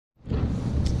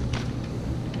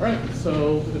All right,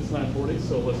 so it's 9:40,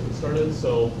 so let's get started.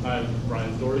 So I'm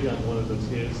Brian Dougherty. I'm one of the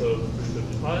TAs of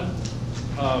 355.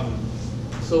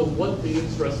 So what these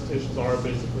recitations are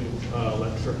basically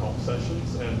lecture help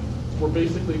sessions, and we're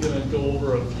basically going to go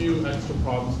over a few extra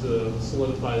problems to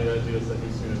solidify the ideas that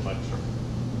you've seen in lecture.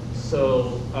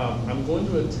 So I'm going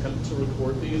to attempt to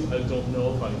record these. I don't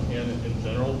know if I can in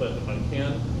general, but if I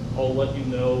can, I'll let you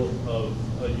know of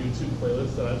a YouTube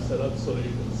playlist that I've set up so that you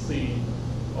can see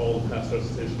all the past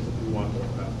recitations if you want more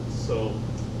practice. So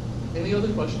any other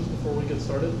questions before we get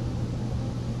started?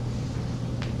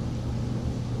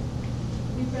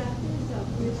 We practice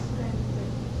which kind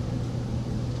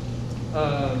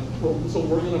of So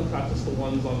we're going to practice the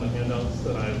ones on the handouts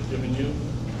that I've given you.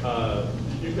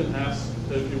 You can ask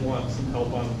if you want some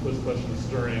help on quiz questions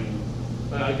during,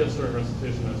 I guess during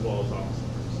recitation as well as office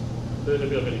hours,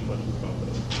 if you have any questions about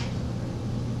those.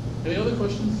 Any other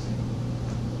questions?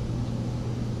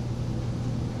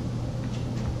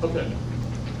 Okay,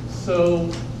 so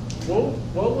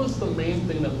what was the main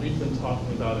thing that we've been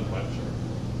talking about in lecture?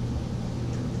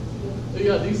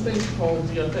 Yeah, these things are called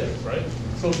DFAs, right?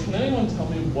 So can anyone tell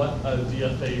me what a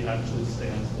DFA actually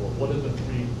stands for? What do the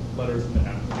three letters in the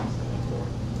acronym stand for?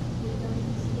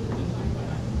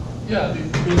 Yeah,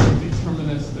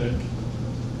 deterministic,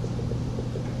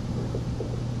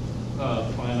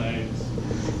 finite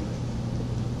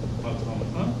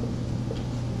automata,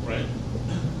 right?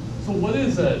 So what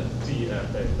is a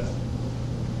DFA then?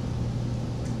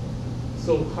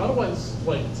 So how do I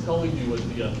tell you a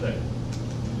DFA?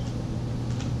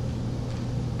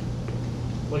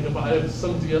 Like if I have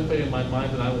some DFA in my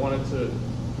mind and I wanted to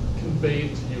convey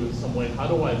it to you in some way, how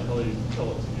do I tell it to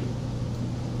you?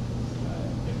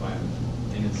 If I'm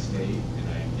in a state and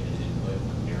I get an input,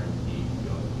 I'm guaranteed to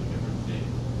go to a different state.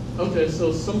 Okay,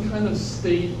 so some kind of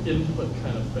state input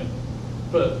kind of thing.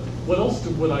 But what else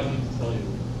would I need to tell you?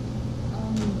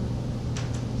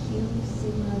 Q,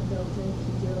 sigma, delta,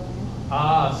 Q0, F.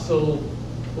 Ah, so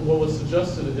what was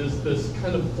suggested is this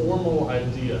kind of formal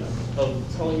idea of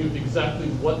telling you exactly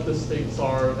what the states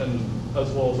are and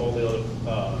as well as all the other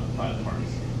 5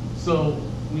 parts. So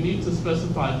we need to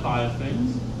specify 5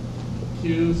 things: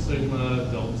 Q, sigma,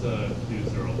 delta,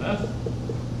 Q0, F.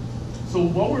 So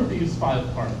what were these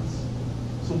 5 parts?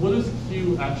 So what does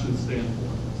Q actually stand for?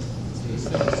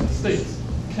 States.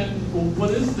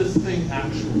 What is this thing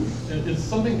actually? It's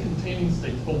something containing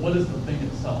states, but what is the thing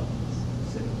itself?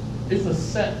 It's a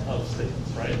set of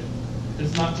states, right?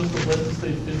 It's not just a list of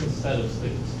states, it's a set of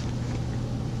states.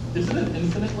 Is it an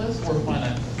infinite list or a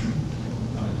finite list?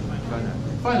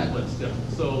 Finite list, yeah.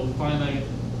 So finite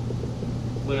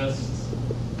list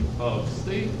of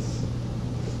states.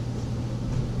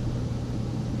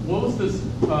 What was this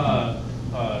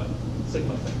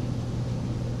sigma thing?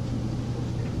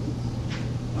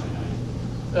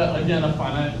 Again, a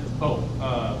finite,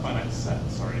 finite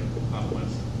set, sorry, not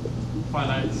list.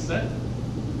 Finite set.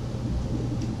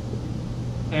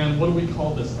 And what do we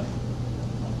call this thing?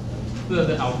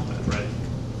 The alphabet, right?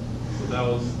 So that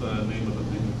was the name of the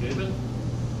thing we gave it.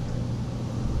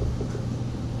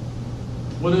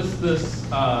 What is this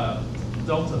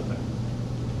delta thing?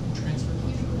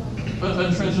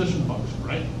 A transition function,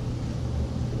 right?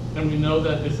 And we know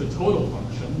that it's a total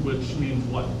function, which means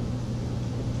what?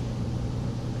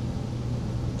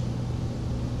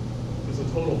 It's a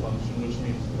total function, which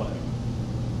means what?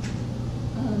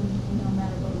 No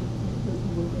matter what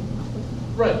we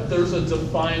input, Right, there's a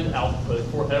defined output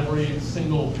for every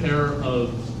single pair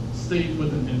of state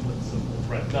with an input symbol,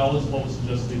 right? That was what was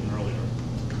suggested even earlier,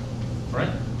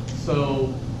 right?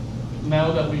 So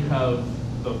now that we have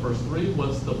the first 3,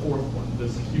 what's the 4th one,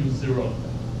 this Q0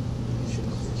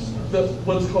 thing?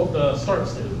 What is called the start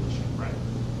state of the machine, right?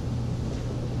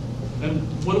 And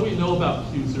what do we know about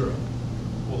Q0?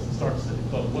 Well, it's the start state,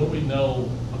 but what do we know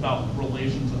about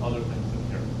relation to other things in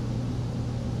here?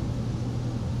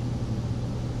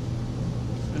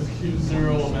 Is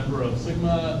Q0 a member of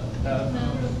sigma?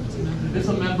 It's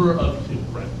a member of Q,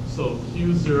 right? So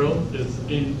Q0 is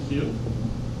in Q.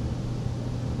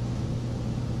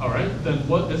 All right, then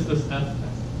what is this F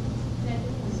thing?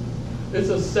 It's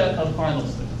a set of final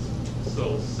states.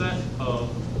 So set of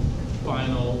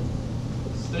final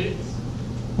states.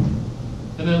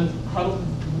 And then how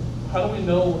do we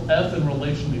know F in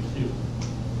relation to Q?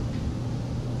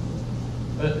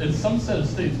 It's some set of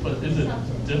states, but is it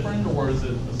different or is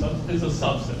it it's a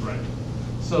subset, right?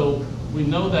 So we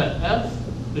know that F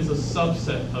is a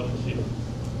subset of Q.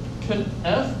 Can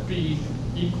F be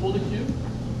equal to Q?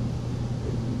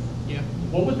 Yeah.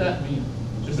 What would that mean?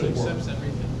 Just accepts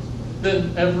everything.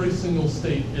 Then every single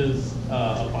state is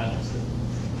a final state.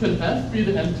 Could F be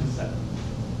the empty set?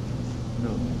 No.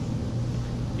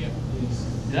 Yeah.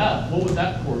 Yeah, what would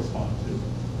that correspond to?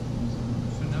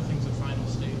 So nothing's a final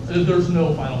state. There's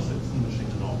no final states in the machine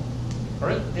at all. All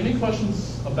right, any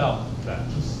questions about that?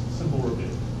 Just simple review.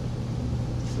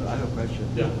 So I have a question.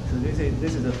 Yeah. So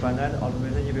this is a finite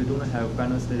automation. If you don't have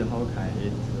final state, how can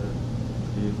it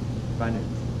be finite?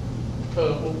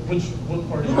 What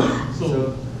part are you?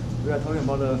 So we are talking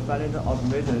about the finite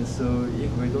automation. So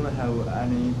if we don't have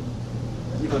any,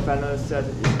 if a final set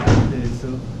is empty,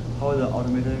 so how the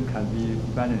automation can be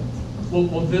finite? Well,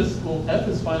 F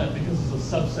is finite because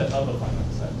it's a subset of a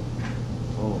finite set.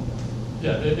 Oh.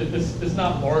 Yeah, it's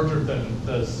not larger than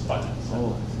this finite set.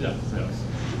 Oh. Yeah.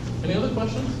 Any other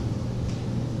questions?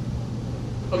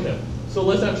 Okay, so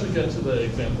let's actually get to the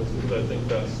examples because I think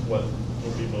that's what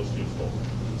will be most useful.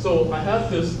 So I have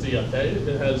this DFA.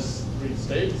 It has 3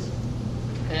 states.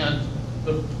 And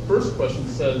the first question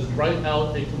says, write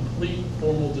out a complete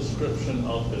formal description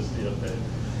of this DFA.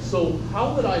 So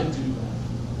how would I do that?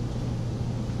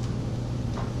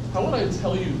 How would I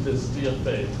tell you this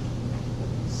DFA?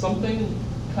 Something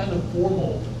kind of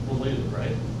formal related,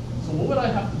 right? So what would I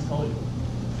have to tell you?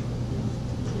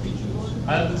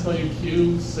 I have to tell you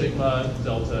Q, sigma,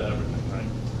 delta, everything, right?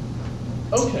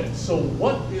 Okay, so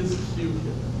what is Q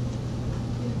here?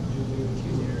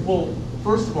 Well,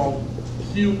 first of all,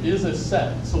 Q is a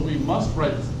set, so we must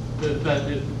write that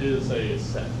it is a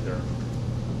set here.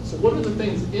 So what are the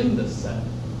things in this set?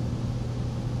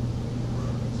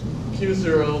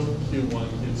 Q0, Q1,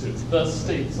 Q2, the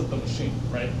states of the machine,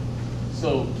 right?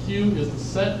 So Q is the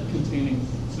set containing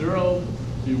 0,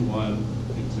 Q1,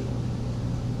 Q2.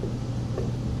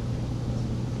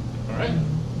 All right?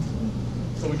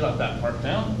 So we got that part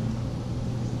down.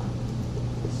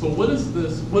 So what is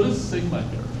this? What is sigma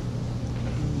here?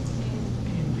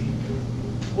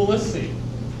 Well, let's see.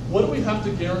 What do we have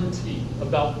to guarantee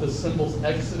about the symbols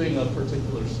exiting a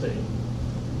particular state?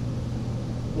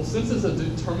 Well, since it's a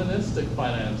deterministic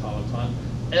finite automaton,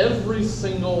 every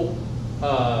single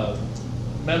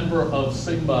member of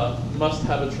sigma must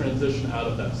have a transition out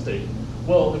of that state.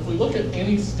 Well, if we look at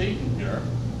any state in here,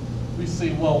 we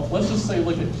see, well, let's just say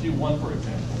look at Q1, for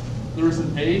example. There's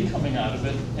an A coming out of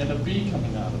it and a B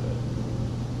coming out of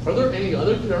it. Are there any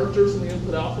other characters in the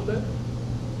input alphabet?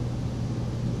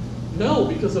 No,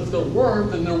 because if there were,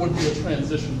 then there would be a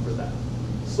transition for that.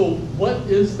 So what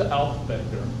is the alphabet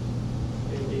here?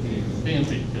 A and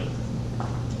B, good.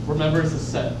 Remember, it's a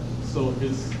set, so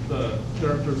it's the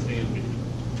characters A and B.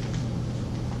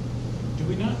 Do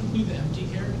we not include the empty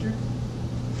character?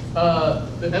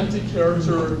 The empty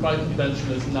character, by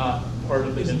convention, is not part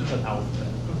of the input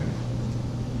alphabet. Okay.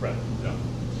 Right, yeah.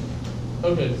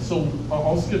 Okay, so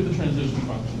I'll skip the transition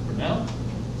function for now.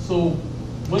 So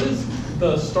what is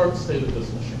the start state of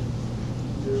this machine?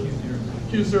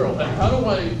 Q0. And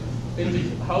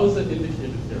how is it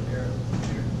indicated here?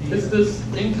 It's this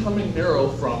incoming arrow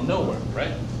from nowhere,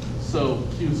 right? So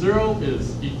Q0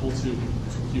 is equal to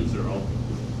Q0.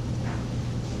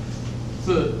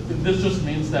 So this just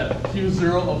means that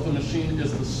Q0 of the machine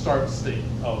is the start state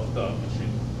of the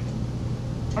machine.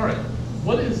 All right,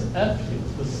 what is F here,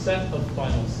 the set of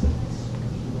final states?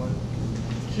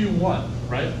 Q1,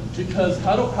 right? Because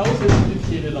how is it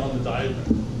indicated on the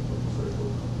diagram?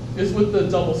 It's with the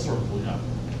double circle, yeah.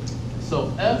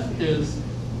 So F is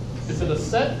it a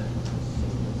set?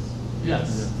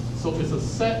 Yes. So it's a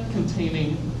set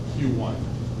containing Q1.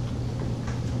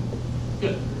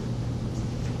 Good.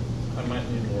 I might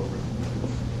need more room.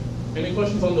 Any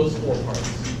questions on those 4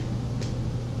 parts?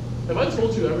 Have I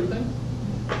told you everything?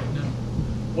 No.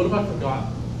 What have I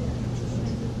forgotten?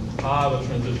 The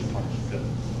transition function. Good.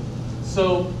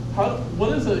 So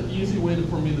what is an easy way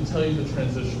for me to tell you the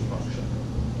transition function?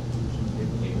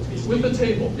 With the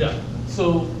table, yeah.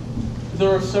 So there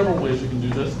are several ways you can do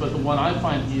this, but the one I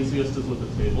find easiest is with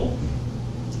the table.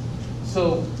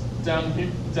 So down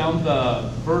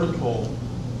the vertical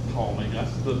column, I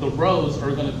guess, the rows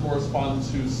are going to correspond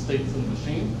to states in the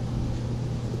machine.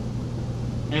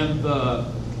 And the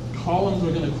columns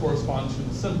are going to correspond to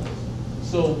the symbols.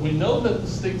 So we know that the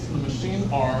states in the machine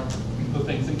are the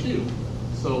things in Q.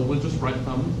 So we'll just write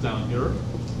them down here,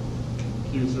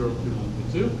 Q0, Q1,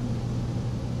 Q2.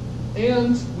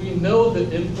 And we know the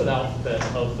input alphabet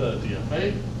of the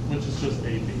DFA, which is just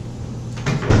AB.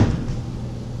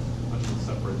 I should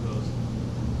separate those.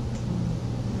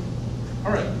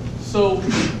 All right, so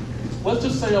let's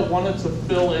just say I wanted to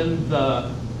fill in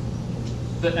the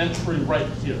entry right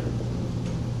here.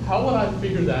 How would I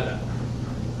figure that out?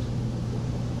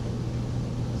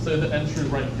 Say the entry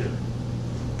right here.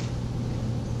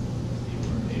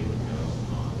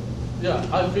 Yeah,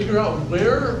 I figure out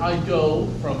where I go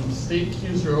from state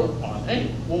Q0 on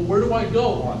A. Well, where do I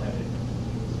go on A?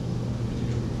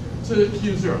 To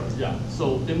Q0, yeah.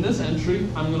 So in this entry,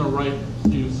 I'm gonna write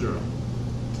Q0.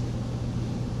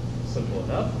 Simple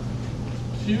enough.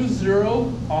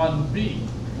 Q0 on B,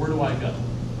 where do I go?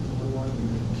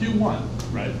 Q1,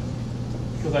 right?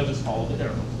 Because I just followed the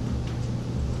arrow.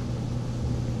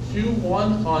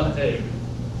 Q1 on A,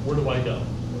 where do I go?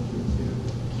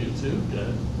 Q2,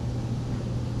 good.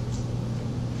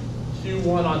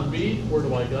 Q1 on B, where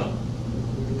do I go?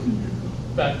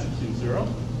 Back to Q0.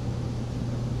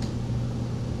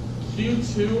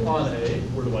 Q2 on A,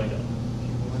 where do I go?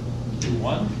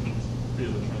 Q1, via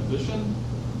the transition.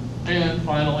 And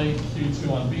finally,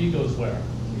 Q2 on B goes where?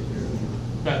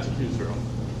 Back to Q0.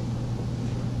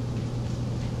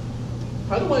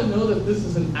 How do I know that this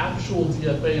is an actual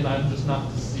DFA and I'm just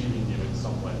not deceiving you in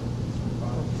some way?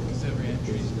 Because every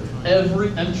entry is defined. Every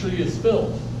entry is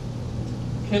filled.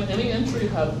 Can any entry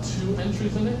have 2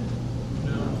 entries in it?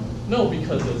 No. No,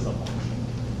 because it's a function,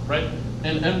 right?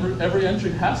 And every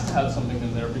entry has to have something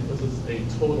in there because it's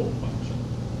a total function,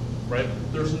 right?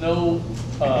 There's no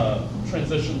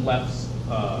transition lefts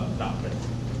not there.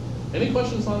 Any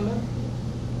questions on that?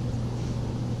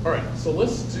 All right, so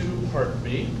let's do part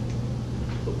B.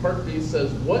 So part B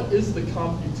says, what is the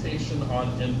computation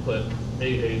on input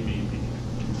AABB?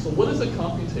 So what is a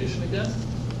computation again?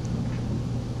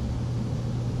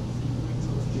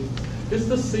 It's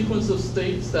the sequence of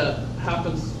states that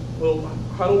happens, well,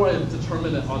 how do I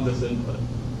determine it on this input?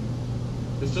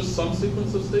 It's just some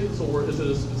sequence of states, or is it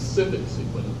a specific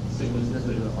sequence of states?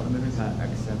 The automator can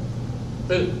accept.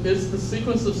 It's the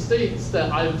sequence of states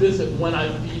that I visit when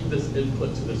I feed this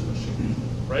input to this machine,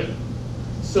 right?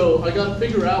 So I got to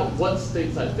figure out what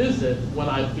states I visit when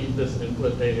I feed this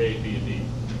input AABB.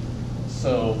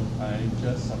 So I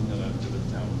guess I'm going to do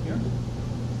it down here.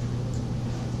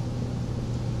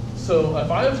 So if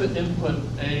I have the input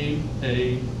A,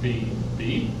 B,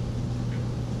 B,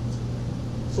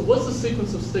 so what's the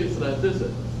sequence of states that I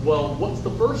visit? Well, what's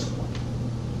the first one?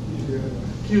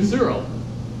 Q0.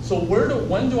 So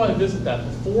when do I visit that?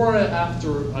 Before or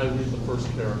after I read the first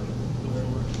character?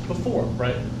 Before,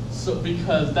 right? So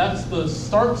because that's the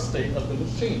start state of the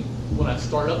machine. When I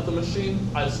start up the machine,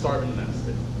 I start in that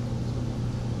state.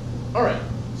 All right,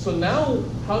 so now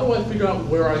how do I figure out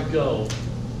where I go?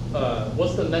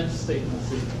 What's the next state in the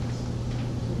sequence?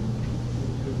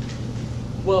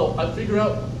 Well, I figure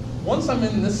out once I'm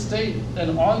in this state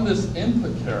and on this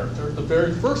input character, the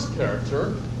very first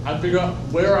character, I figure out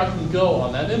where I can go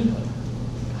on that input.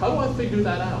 How do I figure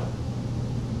that out?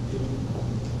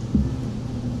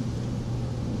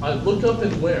 I look up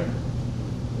in where?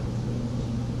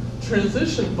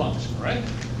 Transition function, right?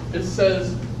 It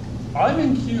says, I'm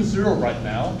in Q0 right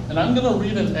now, and I'm going to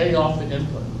read an A off the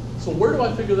input. So where do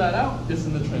I figure that out? It's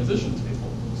in the transition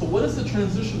table. So what does the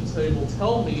transition table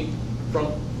tell me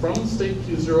from state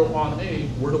Q0 on A,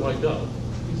 where do I go?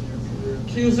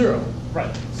 Q0,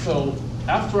 right. So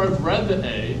after I've read the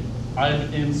A,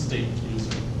 I'm in state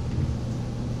Q0.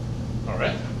 All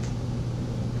right?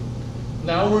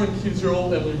 Now we're in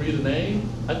Q0 and we read an A.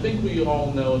 I think we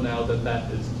all know now that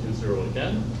that is Q0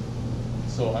 again.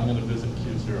 So I'm going to visit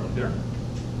Q0 here.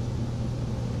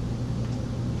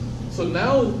 So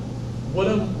now, what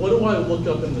do I look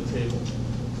up in the table?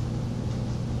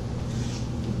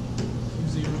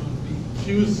 Q0 on B.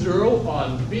 Q0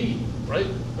 on B, right?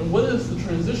 And what does the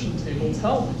transition table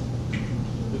tell me?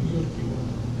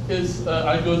 Is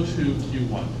I go to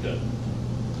Q1, good.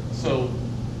 So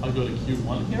I'll go to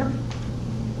Q1 here.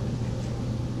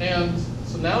 And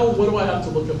so now what do I have to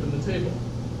look up in the table?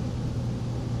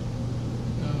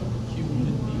 Q1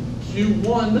 and B.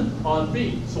 Q1 on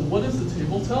B. So what does the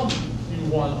table tell me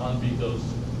Q1 on B goes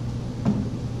to?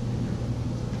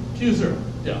 Q0,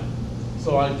 yeah.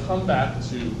 So I come back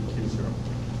to Q0.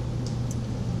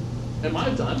 Am I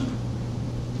done?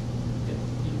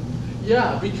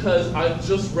 Yeah, because I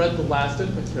just read the last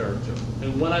input character.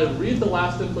 And when I read the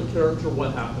last input character,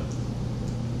 what happens?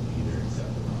 Either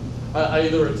accept or not. I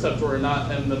either accept or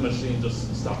not, and the machine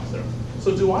just stops there.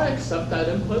 So do I accept that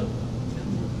input?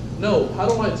 No. How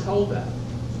do I tell that?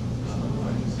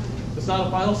 It's not a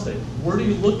final state. Where do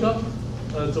you look up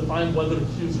to find whether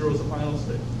Q0 is a final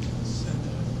state?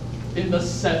 In the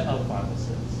set of final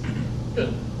states.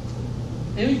 Good.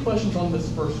 Any questions on this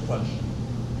first question?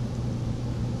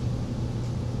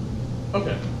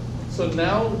 Okay, so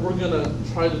now we're gonna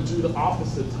try to do the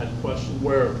opposite type question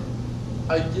where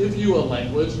I give you a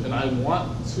language and I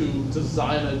want to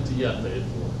design a DFA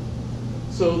for it.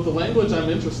 So the language I'm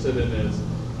interested in is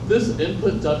this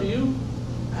input W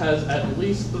has at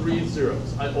least 3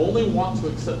 zeros. I only want to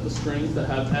accept the strings that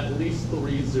have at least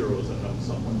 3 zeros in them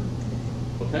somewhere.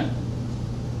 Okay?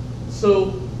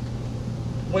 So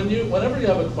whenever you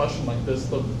have a question like this,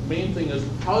 the main thing is,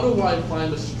 how do I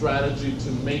find a strategy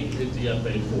to make a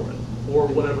DFA for it, or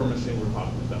whatever machine we're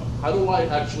talking about? How do I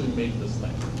actually make this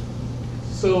thing?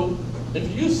 So if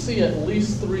you see at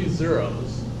least 3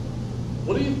 zeros,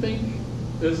 what do you think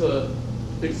is an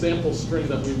example string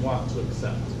that we want to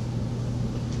accept?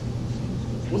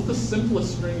 What's the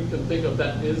simplest string you can think of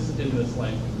that is in this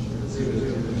language?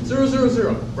 0, 0,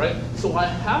 0, right? So I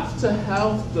have to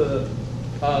have the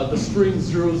string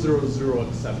 0, 0, 0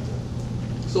 accepted.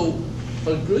 So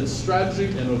a good strategy,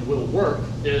 and it will work,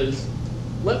 is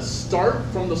let's start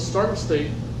from the start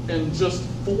state and just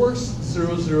force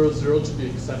 0, 0, 0 to be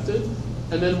accepted,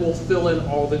 and then we'll fill in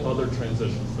all the other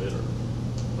transitions later.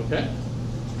 Okay?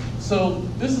 So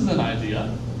this is an idea.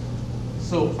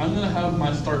 So I'm going to have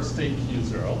my start state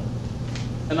Q0,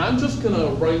 and I'm just going to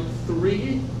write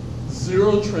 3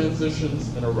 0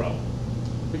 transitions in a row,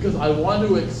 because I want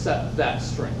to accept that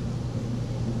string.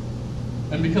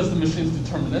 And because the machine's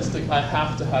deterministic, I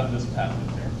have to have this path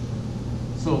in here.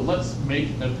 So let's make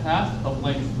a path of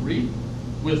length 3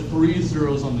 with 3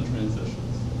 zeros on the transitions.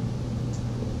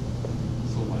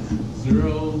 So like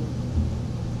 0,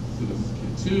 so this is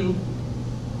Q2,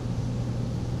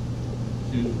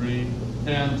 Q3,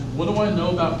 and what do I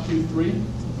know about Q3?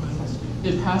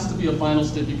 It has to be a final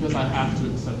state because I have to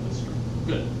accept this string.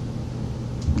 Good.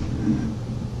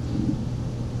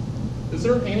 Is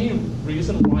there any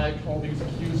reason why I call these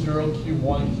Q0,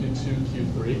 Q1, Q2,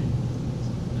 Q3?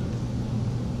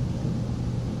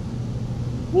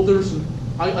 Well,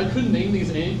 I could name these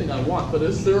anything I want, but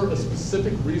is there a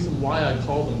specific reason why I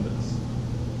call them this?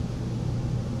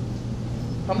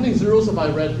 How many zeros have I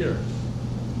read here?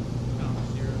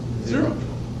 0.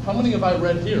 How many have I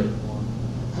read here?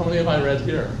 How many have I read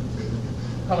here?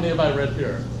 How many have I read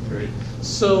here? 3.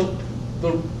 So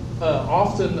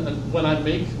often when I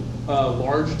make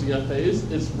large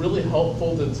DFAs, it's really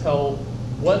helpful to tell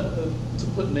to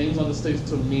put names on the states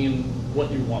to mean what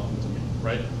you want them to mean,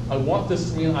 right? I want this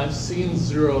to mean I've seen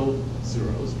 0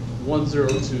 zeros, 1 0,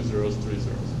 2 zeros, 3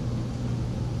 zeros.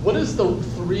 What does the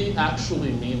 3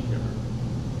 actually mean here?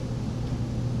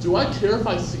 Do I care if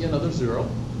I see another 0?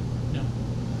 No.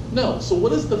 No, so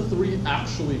what does the 3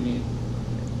 actually mean?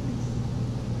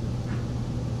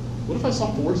 What if I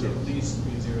saw 4 zeros? At least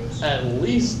 3 zeros. At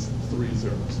least 3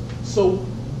 zeros. So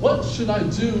what should I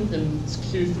do in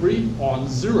Q3 on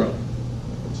 0?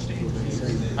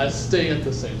 I stay at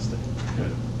the same state.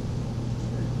 Good.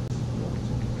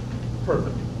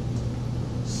 Perfect.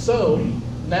 So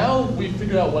now we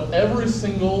figured out what every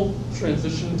single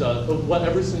transition does, what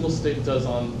every single state does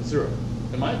on 0.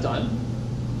 Am I done?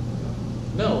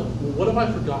 No. What have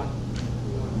I forgotten?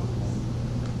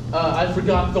 I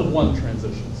forgot the 1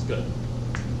 transitions. Good.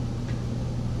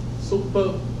 So,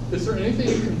 but is there anything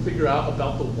you can figure out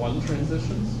about the 1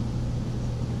 transitions?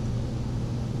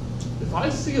 If I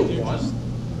see a 1,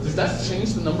 does that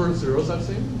change the number of zeros I've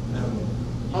seen? No.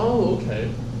 Oh, okay.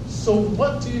 So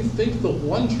what do you think the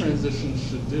 1 transition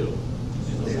should do?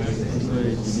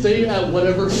 Stay at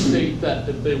whatever state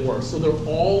that they were. So they're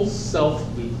all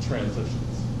self-loop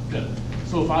transitions. Good.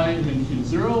 So if I am in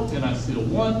Q0 and I see a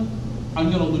 1, I'm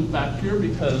going to loop back here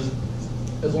because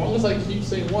as long as I keep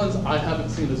saying 1s, I haven't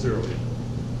seen a 0 yet.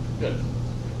 Good.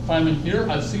 If I'm in here,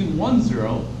 I've seen 1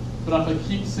 0, but if I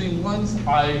keep seeing 1s,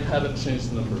 I haven't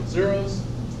changed the number of zeros.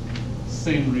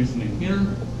 Same reasoning here.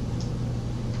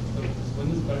 So when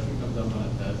this question comes up on a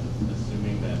test, it's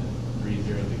assuming that 3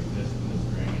 zeros exist in the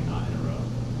string and not in a row.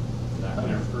 So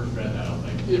when I first read that, I was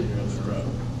like, 3 zeros in a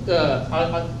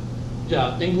row.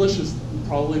 Yeah, English is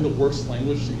probably the worst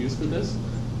language to use for this.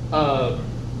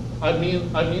 I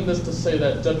mean this to say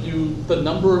that the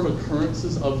number of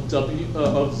occurrences of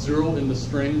of 0 in the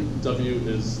string W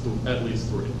is at least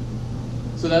 3.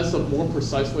 So that's a more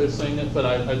precise way of saying it, but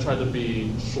I tried to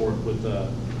be short with the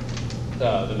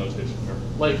notation here.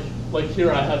 Like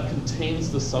here, I have contains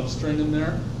the substring in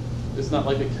there. It's not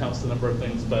like it counts the number of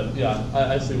things, but yeah,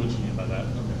 I see what you mean by that.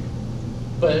 Okay.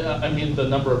 But I mean the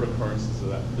number of occurrences of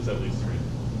that is at least 3.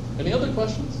 Any other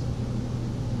questions?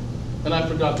 And I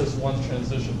forgot this 1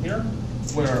 transition here,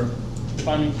 where if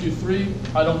I'm in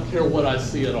Q3, I don't care what I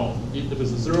see at all. If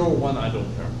it's a 0 or 1, I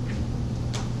don't care.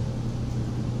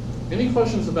 Any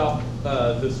questions about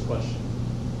this question?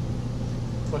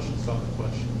 Questions about the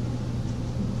question?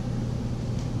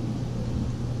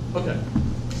 Okay,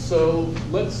 so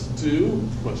let's do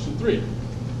question 3.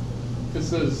 It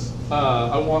says,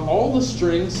 I want all the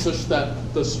strings such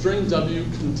that the string W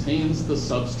contains the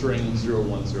substring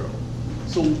 010.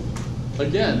 So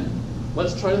again,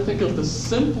 let's try to think of the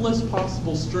simplest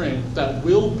possible string that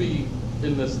will be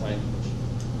in this language.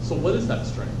 So what is that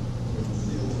string?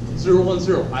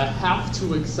 010. I have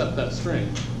to accept that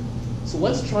string. So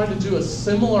let's try to do a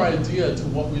similar idea to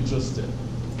what we just did.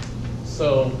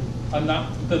 So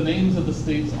the names of the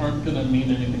states aren't going to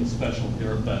mean anything special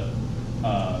here, but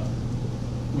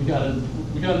we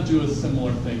gotta do a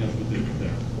similar thing as we did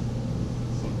there.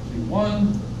 So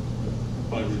Q1,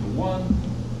 if I read the 1,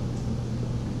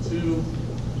 2,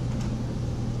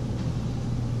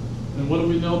 and what do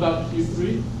we know about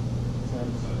Q3?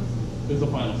 Is the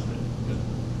final state. Good.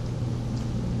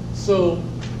 So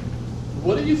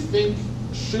what do you think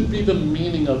should be the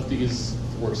meaning of these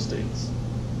 4 states?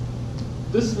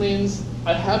 This means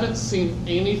I haven't seen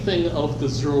anything of the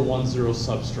 010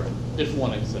 substring, if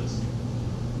one exists.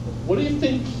 What do you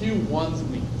think Q1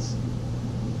 means?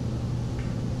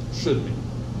 Should mean.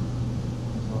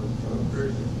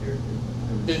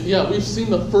 Yeah, we've seen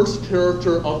the first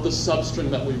character of the substring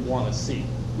that we want to see.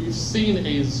 We've seen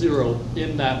a 0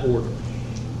 in that order.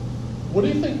 What do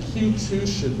you think Q2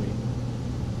 should mean?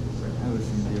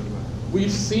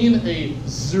 We've seen a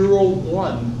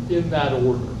 0-1 in that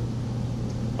order.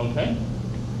 Okay?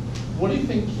 What do you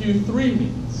think Q3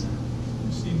 means?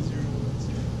 I've seen 0, 1,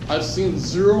 0. I've seen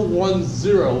 0, 1,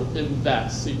 0 in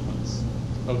that sequence.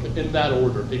 Okay, in that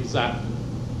order, exactly.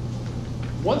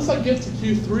 Once I get to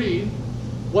Q3,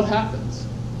 what happens?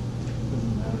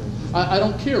 I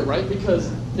don't care, right? Because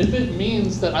if it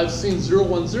means that I've seen 0,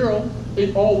 1, 0,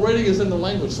 it already is in the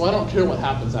language, so I don't care what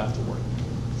happens afterward.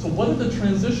 So what are the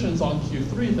transitions on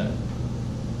Q3 then?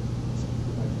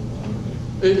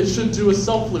 It should do a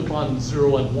self loop on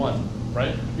 0 and 1,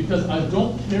 right? Because I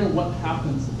don't care what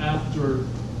happens after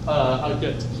I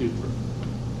get to Q3.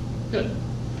 Good.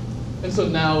 And so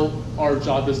now our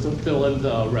job is to fill in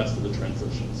the rest of the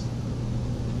transitions.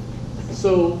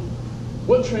 So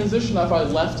what transition have I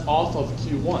left off of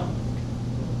Q1?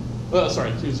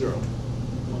 Sorry, Q0.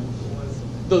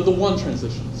 The 1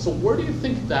 transition. So where do you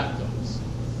think that goes?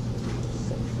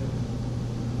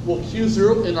 Well,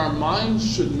 Q0 in our mind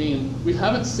should mean we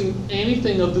haven't seen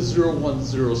anything of the 0, 1,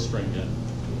 0 string yet.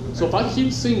 So if I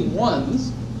keep seeing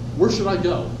 1s, where should I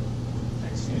go?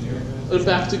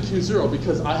 Back to Q0,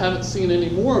 because I haven't seen any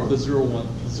more of the 0,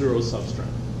 1, 0 substring.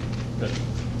 Okay.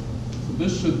 So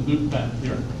this should loop back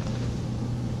here.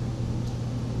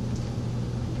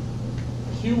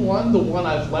 Q1, the one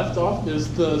I've left off,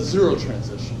 is the 0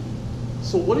 transition.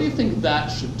 So what do you think that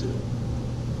should do?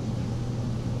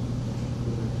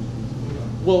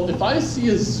 Well, if I see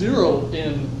a 0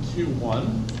 in Q1,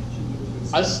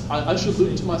 I should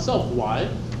loop to myself. Why?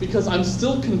 Because I'm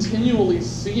still continually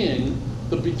seeing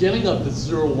the beginning of the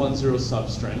 0, 1, 0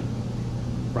 substring,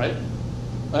 right?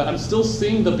 I'm still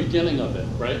seeing the beginning of it,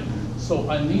 right? So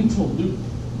I need to loop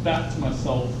back to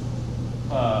myself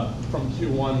from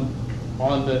Q1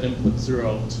 on the input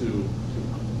 0 to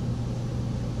Q1.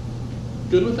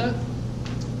 Good with that?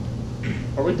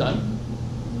 Are we done?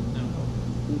 No.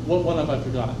 What one have I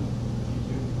forgotten?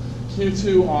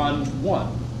 Q2 on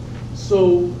 1.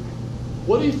 So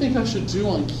what do you think I should do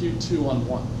on Q2 on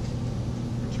 1?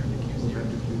 Return to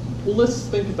Q0. Well, let's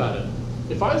think about it.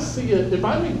 If I see it, if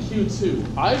I'm in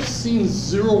Q2, I've seen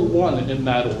 0, 1 in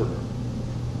that order.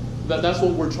 That's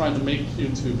what we're trying to make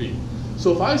Q2 be.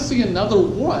 So if I see another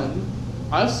 1,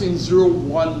 I've seen 0,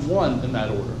 1, 1 in that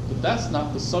order. But that's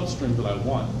not the substring that I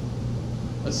want.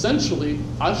 Essentially,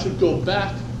 I should go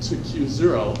back to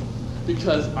Q0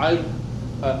 because I've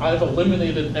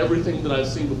eliminated everything that I've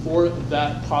seen before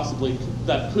that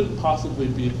could possibly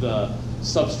be the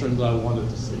substring that I wanted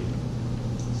to see.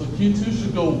 So Q2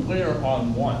 should go where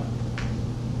on 1?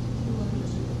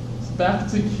 It's back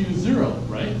to Q0,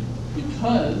 right?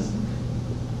 Because,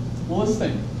 well, let's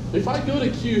think. If I go to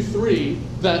Q3,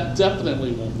 that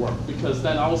definitely won't work because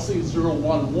then I'll see 0,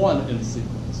 1, 1 in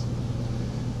sequence.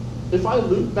 If I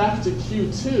loop back to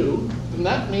Q2, then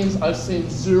that means I've seen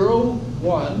 0,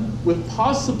 1 with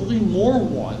possibly more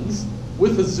 1s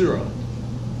with a 0,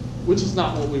 which is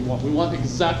not what we want. We want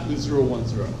exactly 0, 1,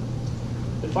 0.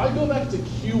 If I go back to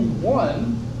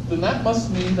Q1, then that must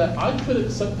mean that I could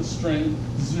accept the string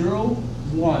 0,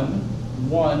 1,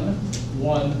 1,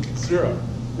 1, 0,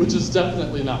 which is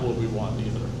definitely not what we want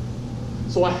either.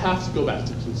 So I have to go back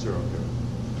to Q0 here.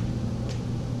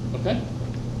 Okay?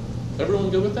 Everyone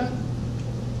good with that?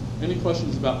 Any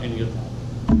questions about any of that?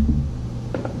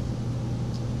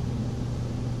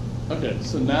 Okay,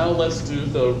 so now let's do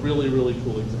the really, really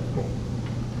cool example.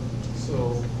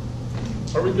 So,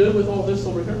 are we good with all this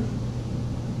over here?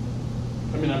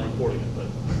 I mean, I'm recording it, but.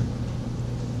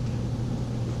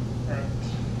 All right.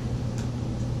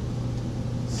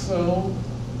 So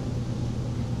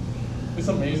it's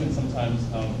amazing sometimes.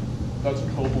 Dr.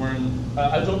 Coburn,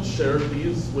 I don't share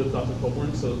these with Dr.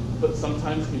 Coburn, but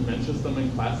sometimes he mentions them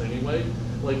in class anyway.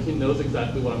 Like he knows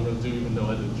exactly what I'm going to do, even though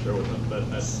I didn't share with him. But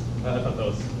I thought that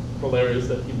was hilarious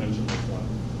that he mentioned this one.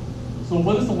 So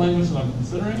what is the language that I'm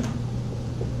considering?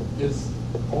 It's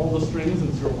all the strings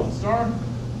in 0, 1 star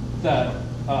that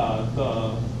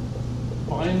the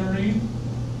binary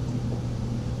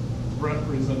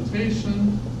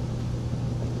representation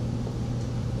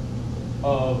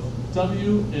of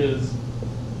W is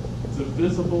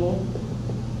divisible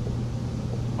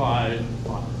by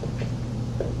 5.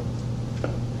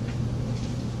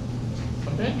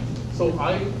 Okay? So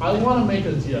I want to make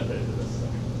a DFA to this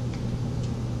thing.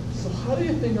 So how do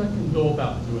you think I can go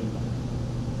about doing that?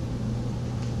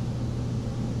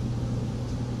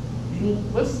 Well,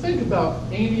 let's think about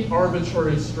any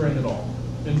arbitrary string at all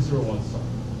in 0, 1 star.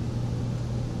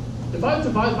 If I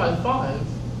divide by 5,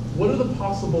 what are the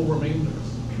possible remainders?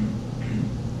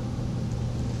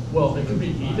 Well, it could be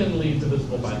evenly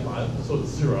divisible by 5, so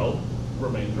it's 0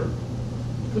 remainder.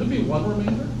 Could it be 1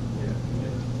 remainder?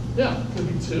 Yeah. Could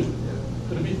it be 2?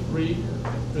 Could it be 3?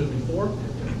 Could it be 4?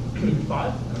 Could it be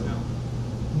 5?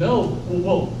 No.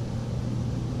 Well,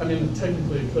 I mean,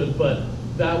 technically it could, but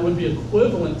that would be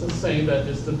equivalent to saying that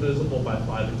it's divisible by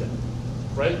 5 again,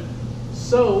 right?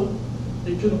 So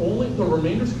it can only, the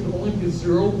remainders can only be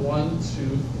 0, 1, 2,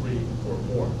 3, or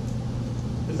 4.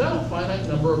 Is that a finite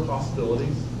number of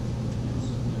possibilities?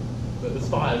 It's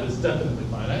 5, it's definitely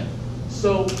finite.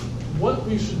 So what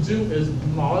we should do is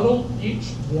model each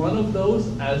one of those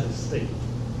as a state.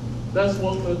 That's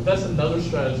another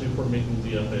strategy for making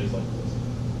DFAs like this.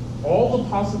 All the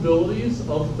possibilities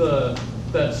of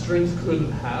that strings could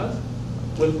have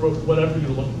with whatever you're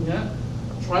looking at,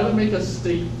 try to make a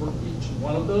state for each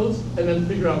one of those, and then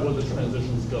figure out where the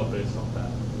transitions go based on that.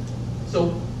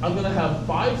 So I'm going to have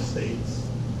 5 states,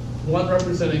 one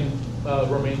representing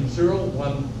remainder 0,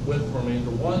 one with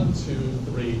remainder 1, 2,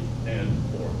 3, and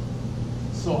 4.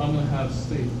 So I'm going to have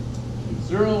state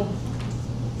Q0,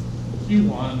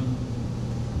 Q1,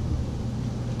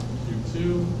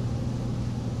 Q2.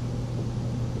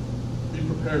 Be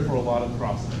prepared for a lot of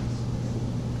crossings.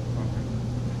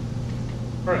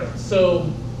 All right,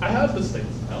 so I have the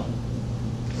states now.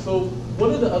 So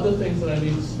what are the other things that I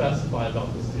need to specify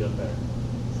about this DFA?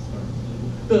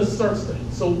 The start state.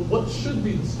 So what should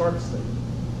be the start state?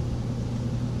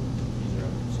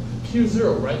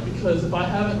 Q0, right? Because if I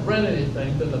haven't read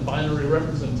anything, then the binary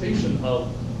representation of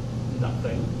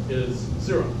nothing is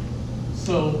 0.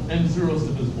 So, and 0 is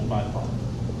divisible by 5.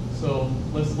 So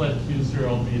let's let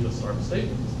Q0 be the start state.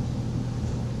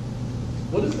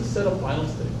 What is the set of final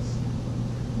states?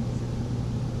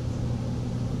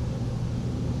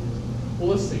 Well,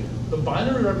 let's see. The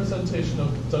binary representation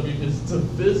of W is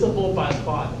divisible by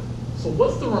 5. So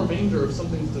what's the remainder if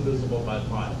something's divisible by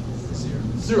 5?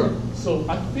 0. So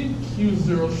I think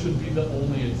Q0 should be the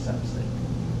only accept state,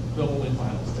 the only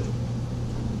final state.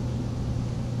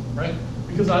 Right?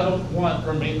 Because I don't want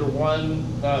remainder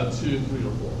 1, 2, 3,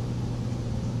 or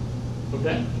 4.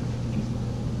 Okay?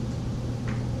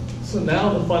 So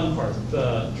now the fun part,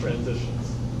 the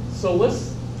transitions. So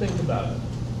let's think about it.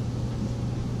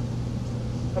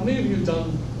 How many of you have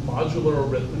done modular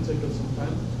arithmetic of some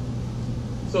kind?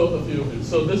 So a few of you.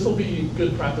 So this will be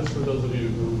good practice for those of you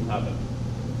who haven't.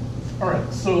 All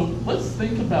right, so let's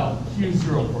think about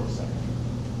Q0 for a second.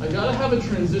 I gotta have a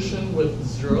transition with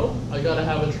 0. I gotta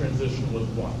have a transition with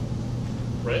 1,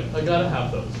 right? I gotta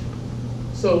have those.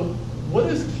 So what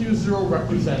is Q0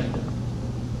 representing?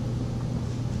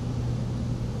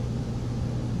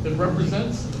 It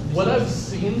represents what I've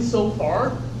seen so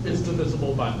far is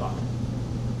divisible by 5.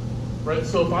 Right,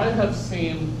 so if I have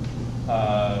seen,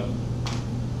 let's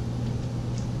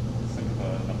think of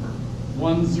a number,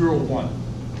 101.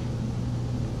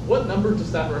 What number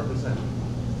does that represent?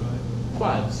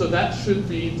 5. So that should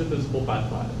be divisible by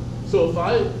 5. So if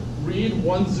I read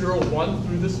 101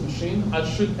 through this machine, I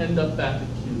should end up back at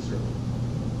Q0.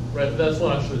 Right, that's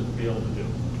what I should be able to do.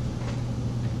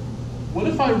 What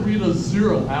if I read a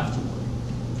 0 afterward?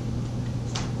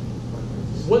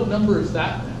 What number is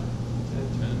that now?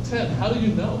 10. How do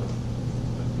you know?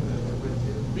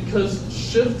 Because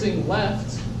shifting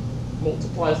left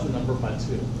multiplies the number by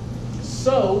 2.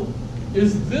 So,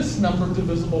 is this number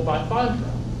divisible by 5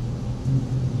 now?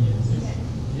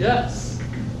 Yes.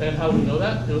 And how do we know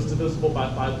that? It was divisible by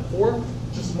 5 before.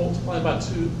 Just multiplying by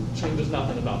 2 changes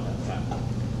nothing about that fact.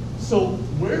 So,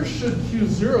 where should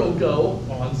Q0 go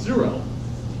on 0?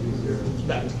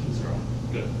 Back to Q0.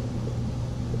 Good.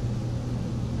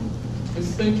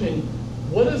 It's thinking,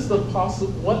 what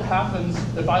happens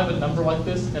if I have a number like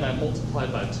this and I multiply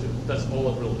it by 2? That's all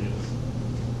it really is.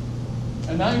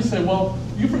 And now you say, well,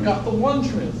 you forgot the 1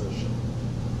 transition.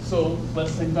 So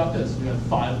let's think about this. We had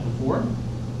 5 before,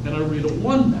 and I read a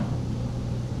 1 now.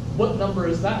 What number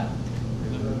is that?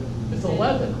 It's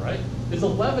 11, right? Is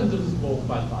 11 divisible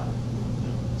by 5?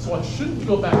 So I shouldn't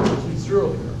go back to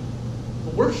Q0 here.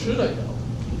 But where should I go?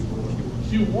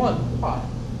 Q1. Why?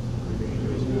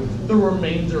 The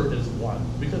remainder is 1,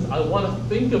 because I want to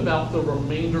think about the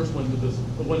remainders when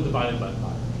divided by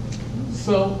 5.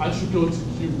 So I should go to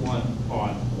Q1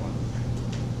 on 1.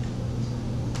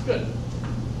 Good.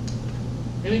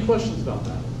 Any questions about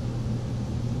that?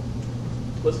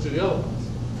 Let's do the other ones.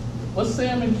 Let's say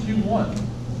I'm in Q1.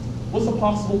 What's a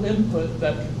possible input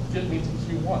that could get me to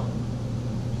Q1?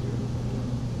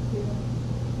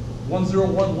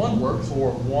 1011 works,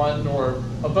 or 1, or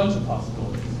a bunch of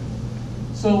possibilities.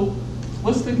 So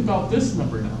let's think about this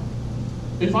number now.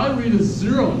 If I read a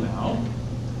 0 now,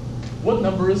 what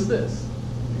number is this?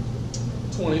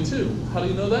 22. How do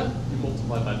you know that? You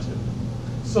multiply by 2.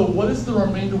 So what is the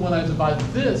remainder when I divide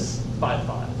this by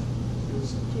 5?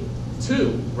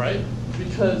 2, right?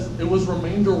 Because it was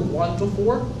remainder 1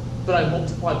 before, but I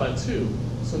multiplied by 2.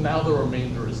 So now the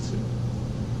remainder is 2.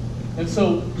 And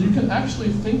so you can actually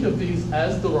think of these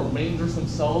as the remainders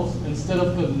themselves instead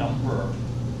of the number,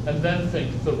 and then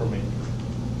think the remainder.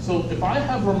 So if I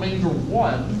have remainder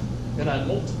 1, and I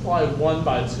multiply 1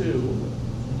 by 2,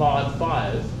 mod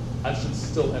 5, I should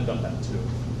still end up at 2.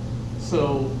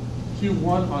 So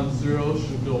Q1 on 0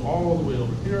 should go all the way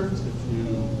over here to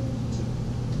Q2.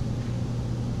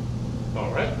 All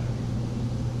right?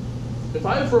 If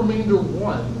I have remainder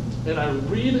 1, and I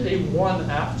read a 1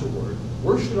 afterward,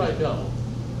 where should I go?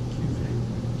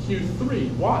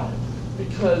 Q3. Why?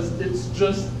 Because it's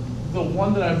just the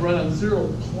 1 that I've read on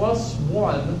 0 plus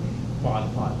 1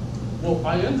 mod 5. Well,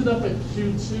 I ended up at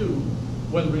Q2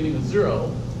 when reading a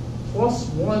 0, plus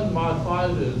 1 mod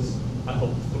 5 is, I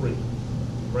hope, 3,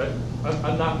 right?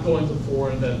 I'm not going to 4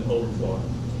 and then overflowing.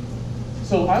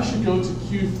 So I should go to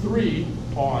Q3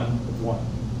 on 1.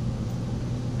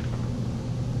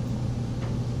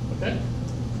 Okay?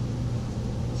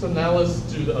 So now let's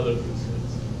do the other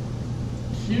pieces.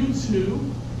 Q2,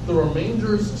 the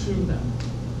remainder is 2 now.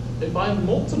 If I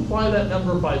multiply that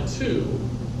number by 2,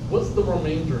 what's the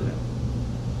remainder now?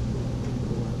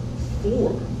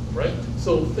 4, right?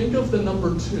 So think of the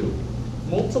number 2.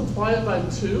 Multiply it by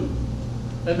 2,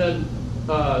 and then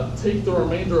take the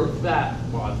remainder of that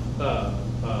mod 5.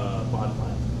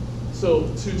 So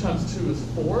 2 times 2 is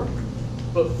 4,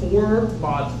 but 4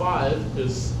 mod 5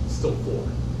 is still 4,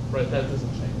 right? That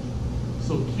doesn't change.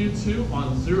 So Q2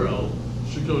 on 0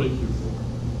 should go to Q4.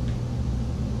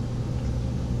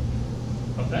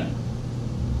 Okay?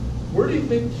 Where do you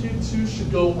think Q2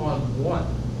 should go on 1?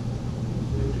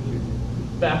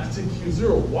 Back to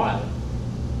Q0. Why?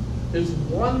 It's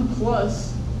 1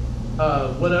 plus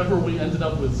whatever we ended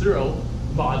up with 0,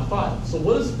 mod 5. So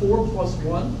what is 4 plus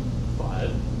 1?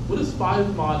 5. What is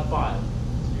 5 mod 5?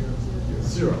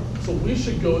 0. So we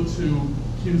should go to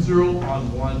Q0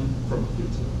 on 1 from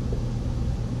Q2.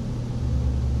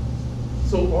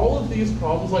 So all of these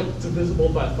problems, like divisible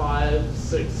by 5,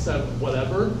 6, 7,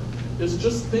 whatever, is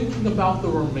just thinking about the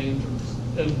remainders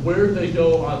and where they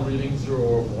go on reading 0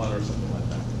 or 1 or something like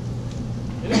that.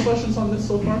 Any questions on this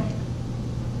so far?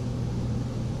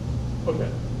 Okay,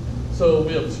 so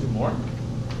we have 2 more.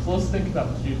 So let's think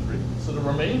about Q3. So the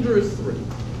remainder is 3,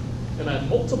 and I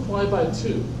multiply by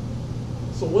 2.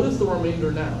 So what is the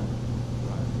remainder now?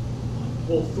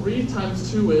 Well, 3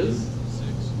 times 2 is?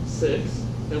 6.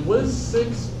 And what is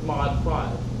 6 mod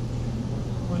 5?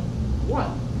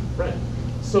 1, right.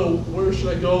 So where should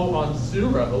I go on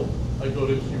 0? I go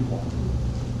to Q1.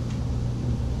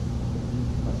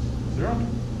 0.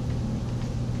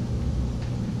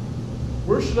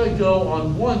 Where should I go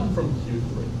on 1 from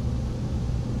Q3?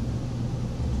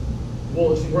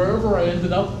 Well, it's wherever I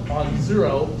ended up on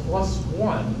 0 plus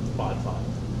 1 mod 5.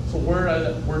 So where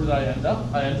did I end up?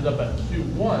 I ended up at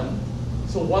Q1.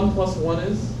 So 1 plus 1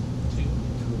 is?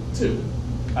 2,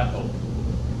 I hope.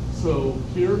 So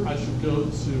here I should go to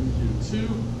Q2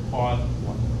 on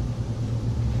 1.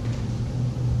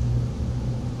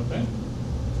 Okay?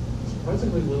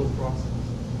 Surprisingly little process.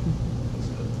 That's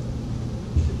good.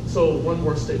 So one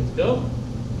more state to go.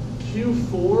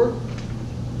 Q4,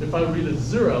 if I read a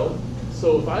 0,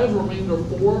 so if I have remainder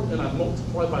 4 and I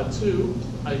multiply by 2,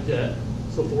 I get,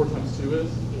 so 4 times 2 is?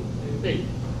 8.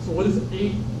 So what is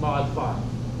 8 mod 5?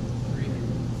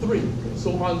 3.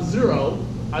 So on 0,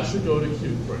 I should go to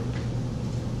Q3.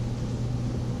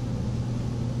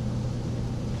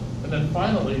 And And then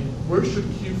finally, where should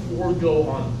Q4 go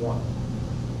on 1?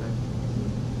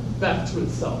 Back to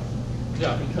itself.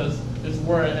 Yeah, because it's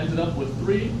where I ended up with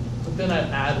 3, but then I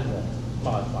added 1,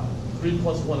 mod 5. 3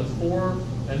 plus 1 is 4,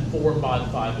 and 4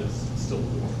 mod 5 is still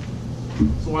 4.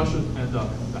 So I should end up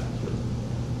back here.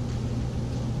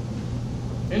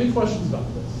 Any questions about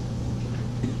this?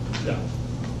 Yeah.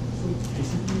 So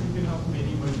basically we can have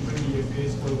many multiple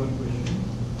DFAs for one question.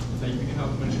 Like we can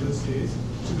have multiple states.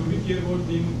 So do we care about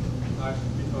being at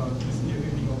this DFA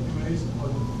being optimized or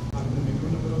having the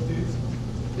minimum number of states?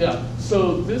 Yeah,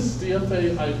 so this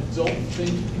DFA I don't think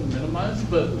you can minimize,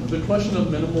 but the question of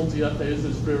minimal DFAs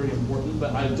is very important,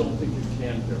 but I don't think you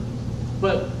can here.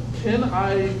 But can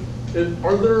I,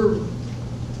 are there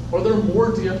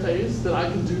more DFAs that I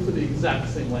can do for the exact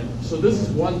same language? So this is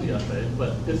one DFA,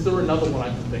 but is there another one I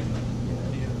can think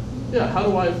of? Yeah, how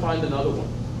do I find another one?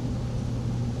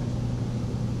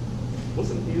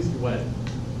 What's an easy way?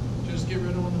 Just get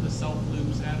rid of one of the self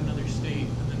loops, add another state,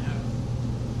 and then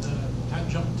have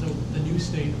jump to the new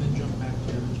state, and then jump back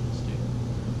to your original state.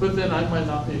 But then I might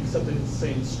not be accepting the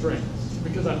same strings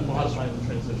because I'm modifying the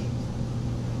transitions.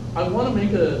 I want to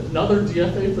make another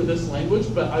DFA for this language,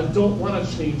 but I don't want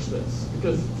to change this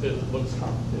because it looks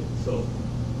complicated. So,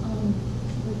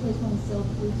 Replace one self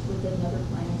loops with another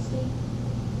final state.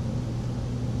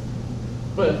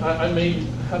 but I may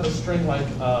have a string like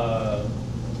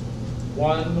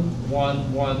 1,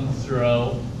 1, 1,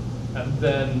 0, and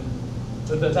then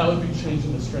that would be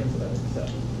changing the strings that I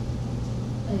accept.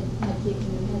 Like if you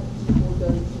have people go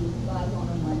to Q5 on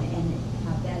a 1 and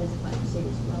have that as a final state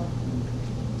as well.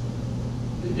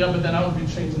 Yeah, but then I would be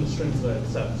changing the strings that I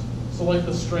accept. So like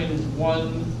the string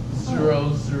 1,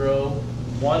 0, 0,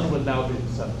 1 would now be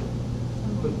accepted.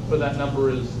 But that number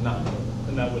is not,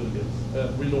 and that wouldn't be,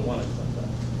 we don't want to accept that.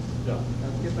 Yeah.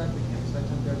 Get back to campsite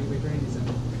 10:30, we're going to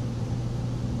December.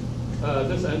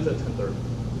 This ends at 10:30.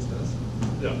 This does.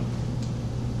 Yeah.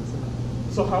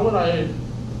 So how would I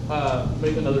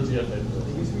make another DFA for I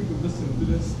this? guess we took the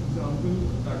simplest example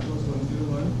that was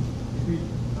 101. If we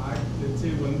add, let's say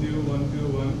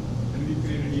 10101, and we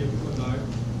create a DFA for that.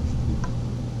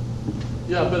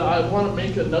 Yeah, but I want to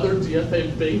make another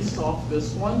DFA based off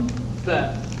this one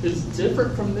that is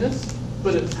different from this,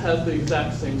 but it has the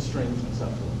exact same strings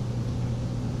except for.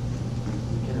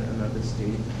 You can add another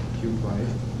state, Q5,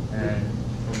 and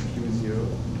from Q0,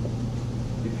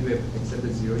 if you have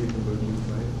accepted 0, you can go to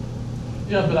Q5.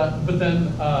 Yeah, but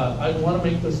then I want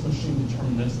to make this machine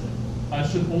deterministic. I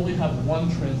should only have one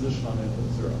transition on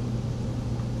input 0.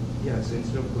 Yeah, so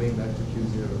instead of going back to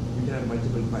Q0, we can have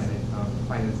multiple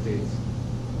finite states.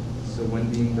 So one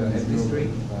being the empty string,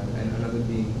 and another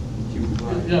being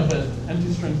Q5. Yeah, but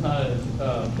empty string's not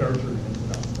a character you can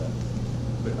pronounce that.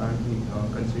 But aren't we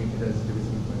considering it as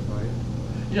divisible by 5?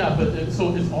 Yeah, but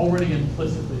so it's already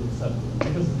implicitly accepted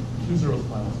because Q0 is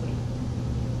final state.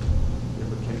 Yeah,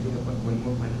 but can we have one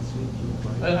more final state,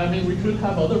 Q5? I mean, we could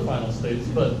have other final states,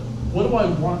 but what do I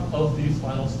want of these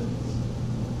final states?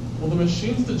 Well, the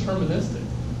machine's deterministic.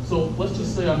 So let's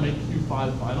just say I make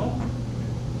Q5 final.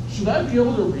 Should I be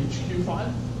able to reach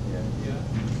Q5? Yeah.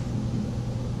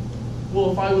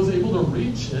 Well, if I was able to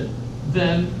reach it,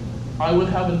 then I would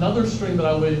have another string that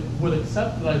I would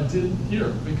accept that I didn't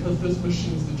here because this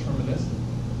machine's deterministic,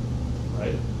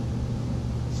 right?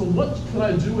 So what could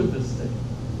I do with this state?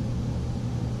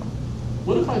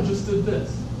 What if I just did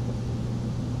this?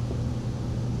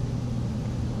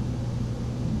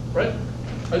 Right?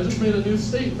 I just made a new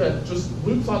state that just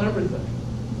loops on everything.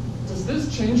 Does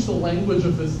this change the language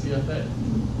of this DFA?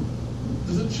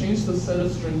 Does it change the set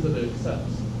of strings that it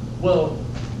accepts? Well,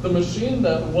 the machine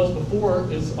that was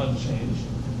before is unchanged.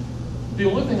 The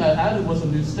only thing I added was a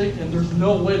new state, and there's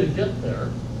no way to get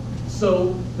there.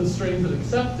 So the strings it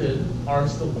accepted are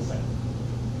still the same.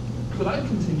 Could I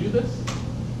continue this?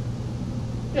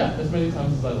 Yeah, as many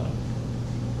times as I like.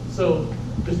 So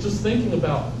it's just thinking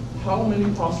about how many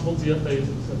possible DFAs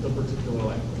accept a particular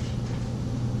language.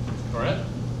 All right?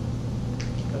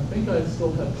 I think I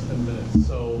still have 10 minutes,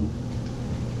 so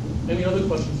any other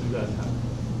questions you guys have?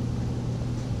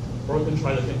 Or we can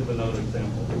try to think of another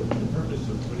example. The purpose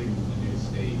of putting a new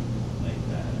state like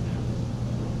that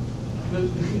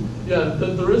Yeah,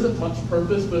 there isn't much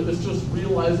purpose, but it's just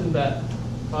realizing that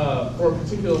for a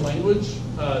particular language,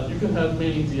 you can have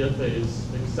many DFAs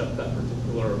except that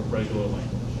particular regular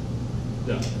language.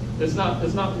 Yeah, it's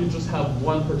not you just have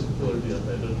one particular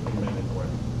DFA. There's many for it.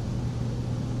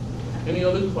 Any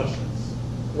other questions?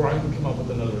 Or I can come up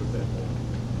with another example.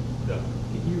 Yeah.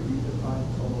 Can you redefine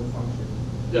total function?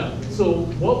 Yeah. So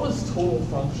what was total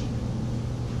function?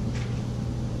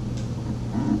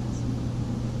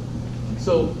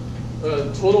 So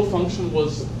total function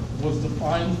was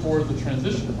defined for the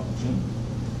transition function.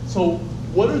 So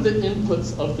what are the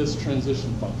inputs of this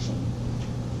transition function?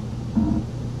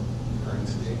 Current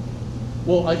state.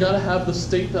 Well, I gotta have the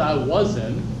state that I was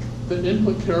in, the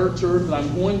input character that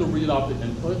I'm going to read off the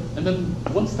input, and then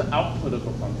what's the output of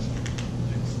a function?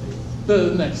 Next state.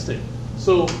 The next state.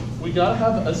 So we gotta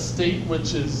have a state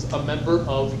which is a member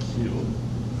of Q.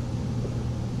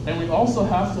 And we also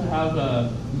have to have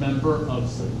a member of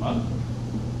sigma,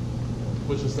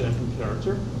 which is the input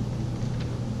character.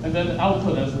 And then the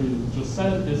output, as we just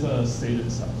said, is a state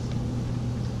itself.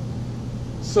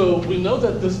 So we know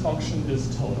that this function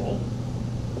is total.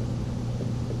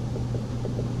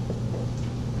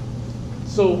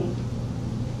 So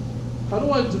how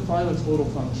do I define a total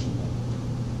function?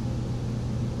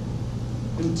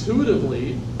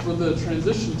 Intuitively, for the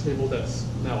transition table that's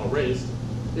now erased,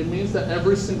 it means that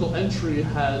every single entry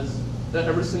that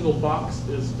every single box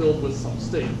is filled with some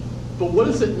state. But what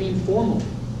does it mean formally?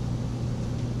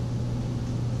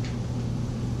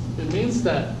 It means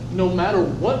that no matter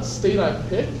what state I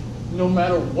pick, no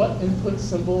matter what input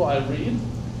symbol I read,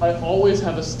 I always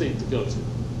have a state to go to,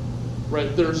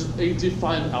 right? There's a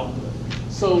defined output.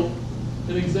 So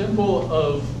an example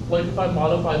of, like if I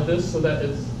modify this so that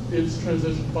its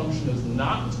transition function is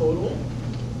not total,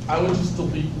 I would just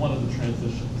delete one of the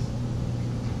transitions,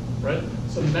 right?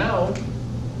 So now,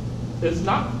 it's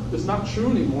not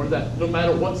true anymore that no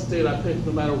matter what state I pick,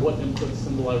 no matter what input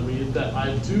symbol I read, that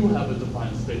I do have a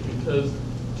defined state because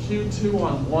Q2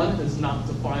 on 1 is not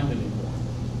defined anymore.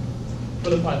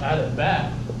 But if I add it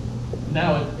back,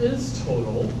 now it is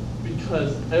total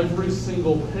because every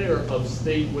single pair of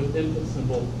state with input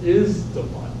symbol is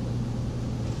defined.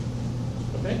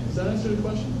 Okay, does that answer your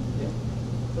question? Yeah.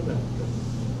 Okay, good.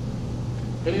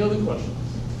 Any other questions?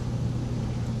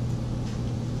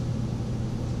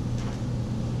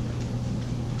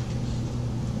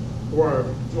 Or do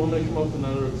you want me to come up with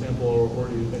another example, or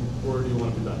do you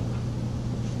want to be done?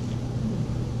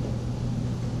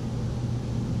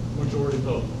 Majority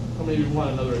vote. How many of you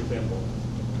want another example?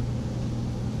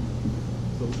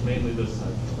 So it's mainly this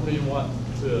side. How many of you want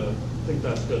to think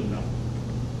that's good enough?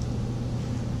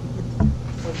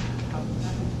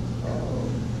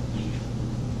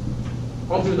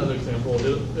 I'll do another example.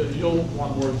 You'll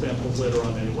want more examples later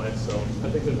on anyway, so I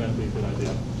think it might be a good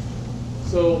idea.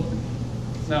 So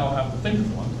now I'll have to think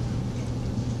of one.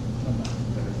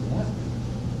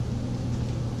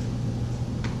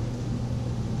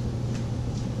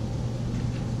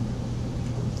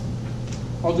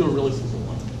 I'll do a really simple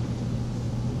one.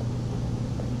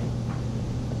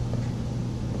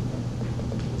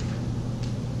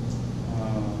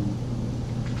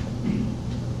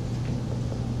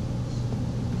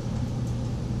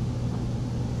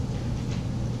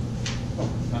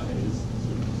 Not A's.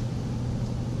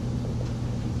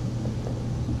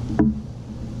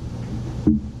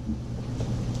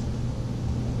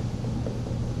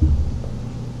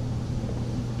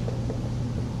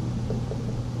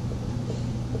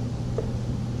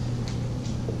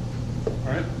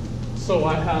 So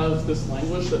I have this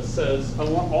language that says I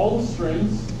want all the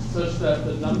strings such that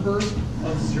the number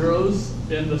of zeros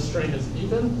in the string is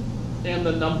even and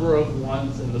the number of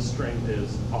ones in the string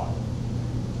is odd.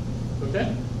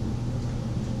 Okay?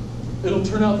 It'll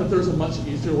turn out that there's a much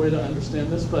easier way to understand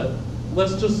this, but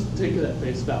let's just take it at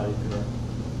face value here.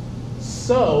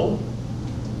 So,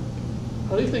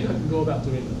 how do you think I can go about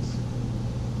doing this?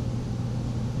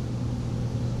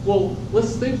 Well,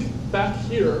 let's think back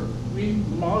here. We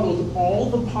modeled all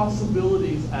the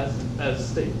possibilities as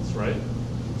states, right?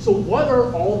 So what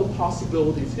are all the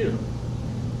possibilities here?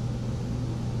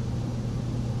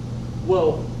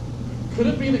 Well, could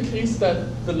it be the case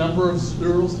that the number of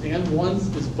zeros and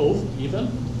ones is both even?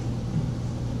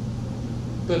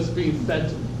 That's being fed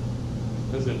to me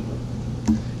as input.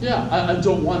 Yeah, I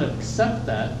don't want to accept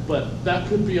that, but that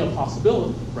could be a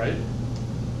possibility, right?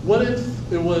 What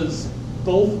if it was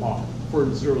both odd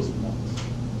for zeros and ones?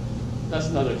 That's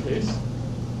another case.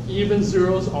 Even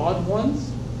zeros, odd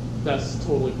ones, that's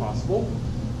totally possible.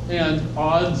 And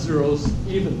odd zeros,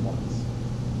 even ones.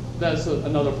 That's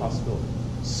another possibility.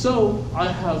 So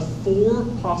I have 4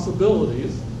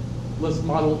 possibilities. Let's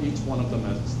model each one of them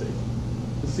as a state.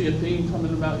 You see a theme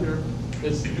coming about here?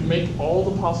 Is you make all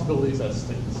the possibilities as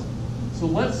states. So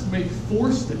let's make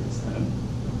 4 states then.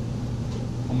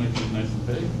 I'll make it nice and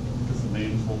big because the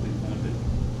names will be kind of big.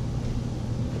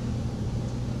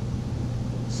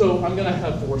 So I'm going to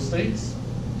have 4 states.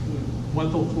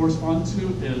 What they'll correspond to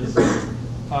is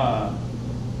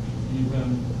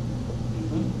even.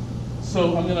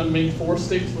 So I'm going to make 4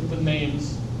 states with the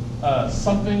names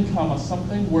something, comma,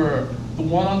 something, where The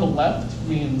one on the left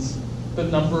means the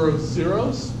number of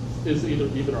zeros is either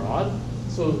even or odd.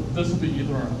 So this will be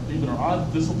either even or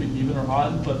odd, this will be even or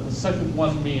odd, but the second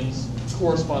one means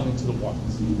corresponding to the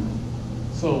ones.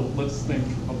 So let's think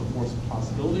of the four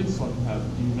possibilities. So I can have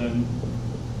even,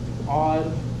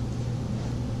 odd,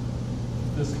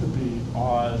 this could be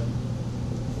odd,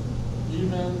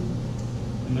 even,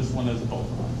 and this one is both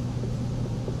odd.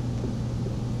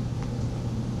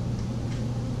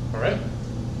 All right?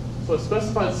 So a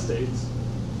specified state,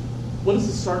 what is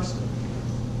the start state?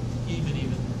 Even,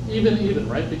 even. Even, even,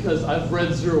 right? Because I've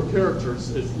read 0 characters,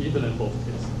 it's even in both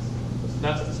cases. So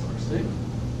that's the start state.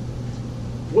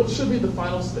 What should be the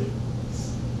final state?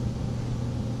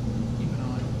 Even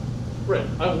odd. Right,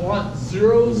 I want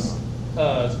zeros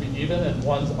to be even and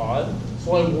ones odd,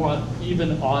 so I want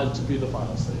even odd to be the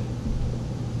final state.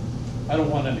 I don't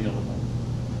want any other one.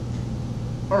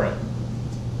 All right,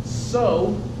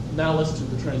 so now let's do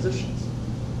the transitions.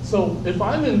 So if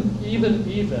I'm in even,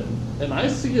 even, and I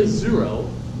see a 0,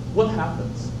 what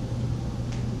happens?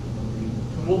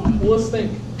 Well, let's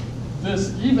think.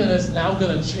 This even is now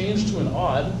going to change to an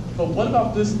odd, but what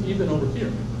about this even over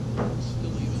here?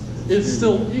 Still even. It's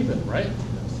still even, right?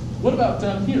 What about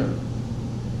down here?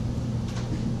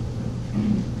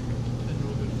 Then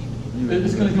we'll go to even, even.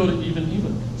 It's going to go to even,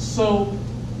 even. So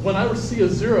when I see a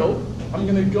 0, I'm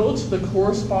going to go to the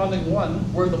corresponding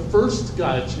one where the first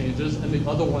guy changes and the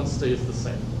other one stays the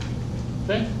same.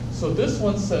 Okay? So this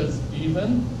one says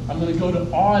even. I'm going to go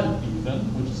to odd even,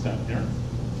 which is down here.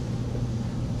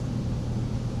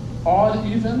 Odd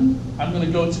even, I'm going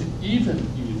to go to even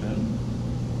even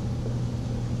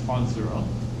on 0.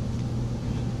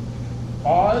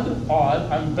 Odd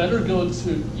odd, I better go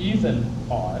to even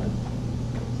odd.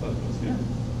 So that goes here.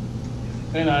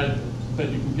 And I bet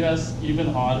you can guess even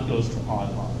odd goes to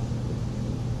odd odd.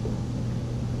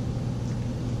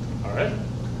 All right?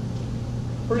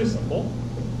 Pretty simple.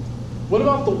 What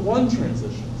about the 1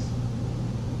 transitions?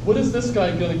 What is this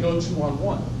guy going to go to on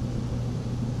 1?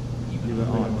 Even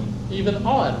odd. Even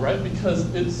odd, right? Because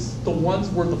it's the ones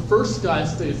where the first guy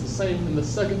stays the same and the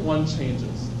second one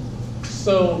changes.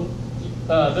 So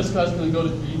this guy's going to go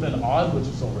to even odd, which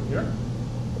is over here.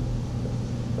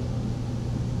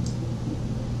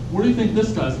 Where do you think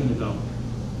this guy's going to go?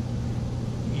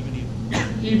 Even,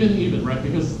 even. Even, even, right?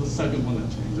 Because it's the second one that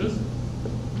changes.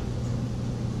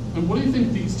 And what do you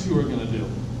think these two are going to do?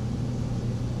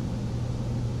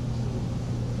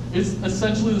 It's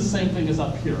essentially the same thing as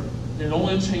up here. It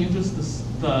only changes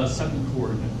the second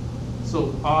coordinate.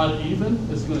 So odd even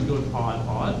is going to go to odd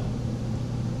odd,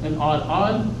 and odd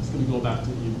odd is going to go back to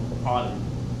even odd even.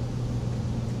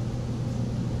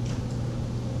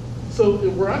 So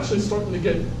we're actually starting to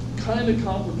get kind of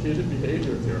complicated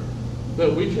behavior here,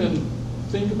 that we can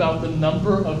think about the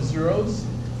number of zeros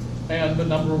and the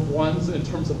number of ones in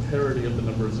terms of parity of the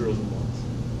number of zeros and ones.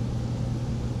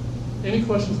 Any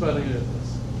questions about any of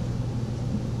this?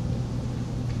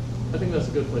 I think that's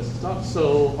a good place to stop,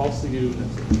 so I'll see you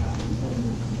next week.